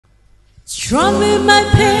Strumming my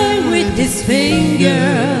pain with his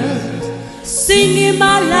fingers, singing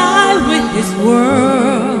my life with his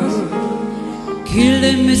words,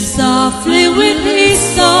 killing me softly with his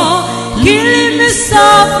song, killing me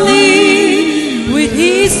softly with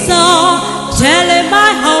his song, telling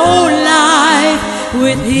my whole life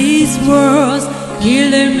with his words,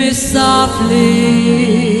 killing me softly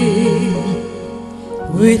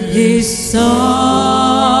with his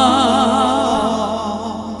song.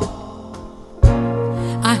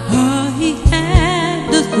 I heard he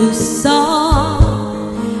had a good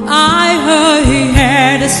song, I heard he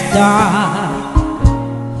had a star,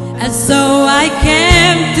 and so I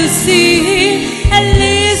came to see him and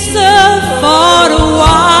listen for a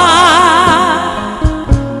while.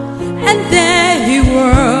 And there he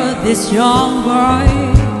was, this young boy,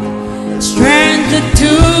 stranger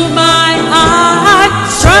to my heart,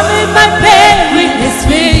 strumming my pain with his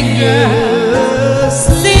fingers,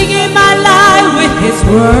 singing my life with his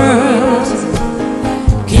words,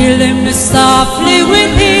 killing me softly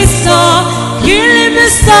with his song, killing me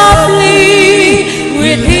softly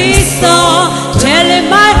with his song, telling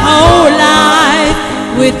my whole life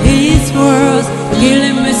with his words,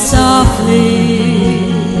 killing me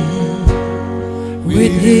softly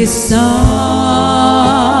with his song.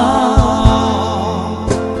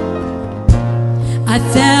 I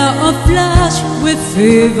felt a flush with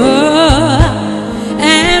fever,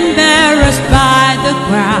 embarrassed by the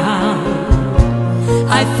crowd.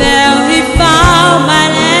 I felt he found my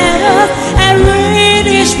letter and read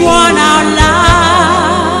each one out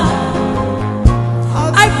loud.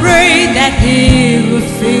 I prayed that he would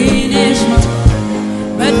finish,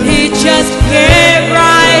 but he just kept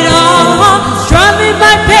right on, strumming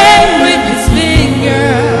my pain with his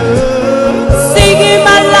fingers, singing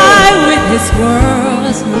my life with his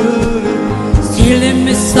words, killing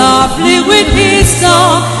me softly with his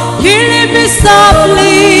song, killing me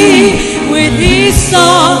softly with his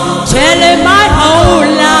song, telling my whole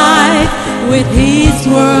life with his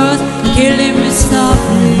words, killing me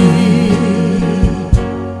softly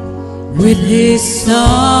with his song.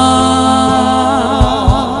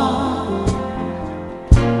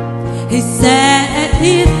 He said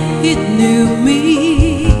if he knew me,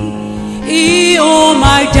 he, oh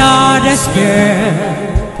my daughter's girl.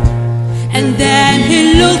 And then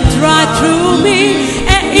he looked right through me,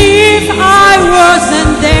 and if I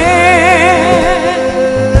wasn't there,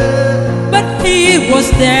 but he was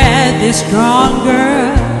there, this strong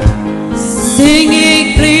girl,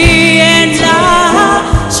 singing clear and loud,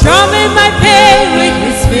 strumming my pain with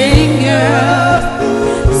his fingers,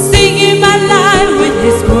 singing my life with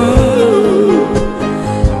his words,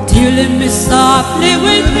 killing me softly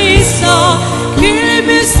with his song, killing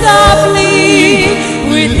me softly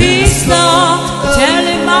with his song,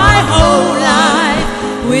 telling my whole life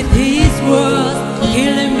with his words,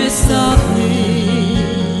 killing me softly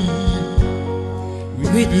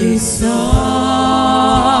with his song.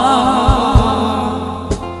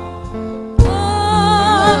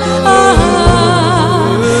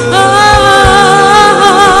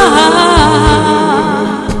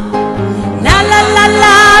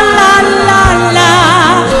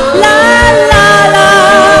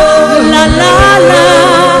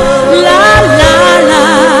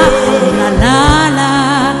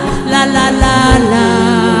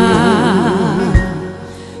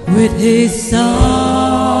 With his song,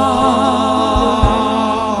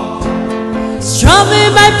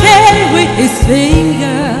 strumming my pain with his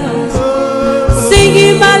fingers,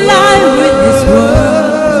 singing my life with his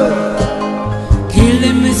words,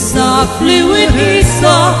 killing me softly with his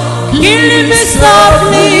song, killing me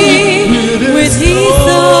softly with his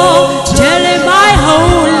song, telling my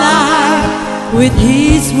whole life with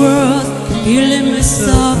his words, killing me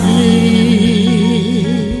softly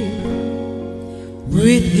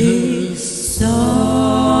with his song.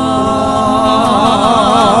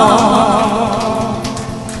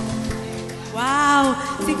 Wow,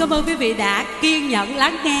 xin cảm ơn quý vị đã kiên nhẫn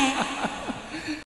lắng nghe.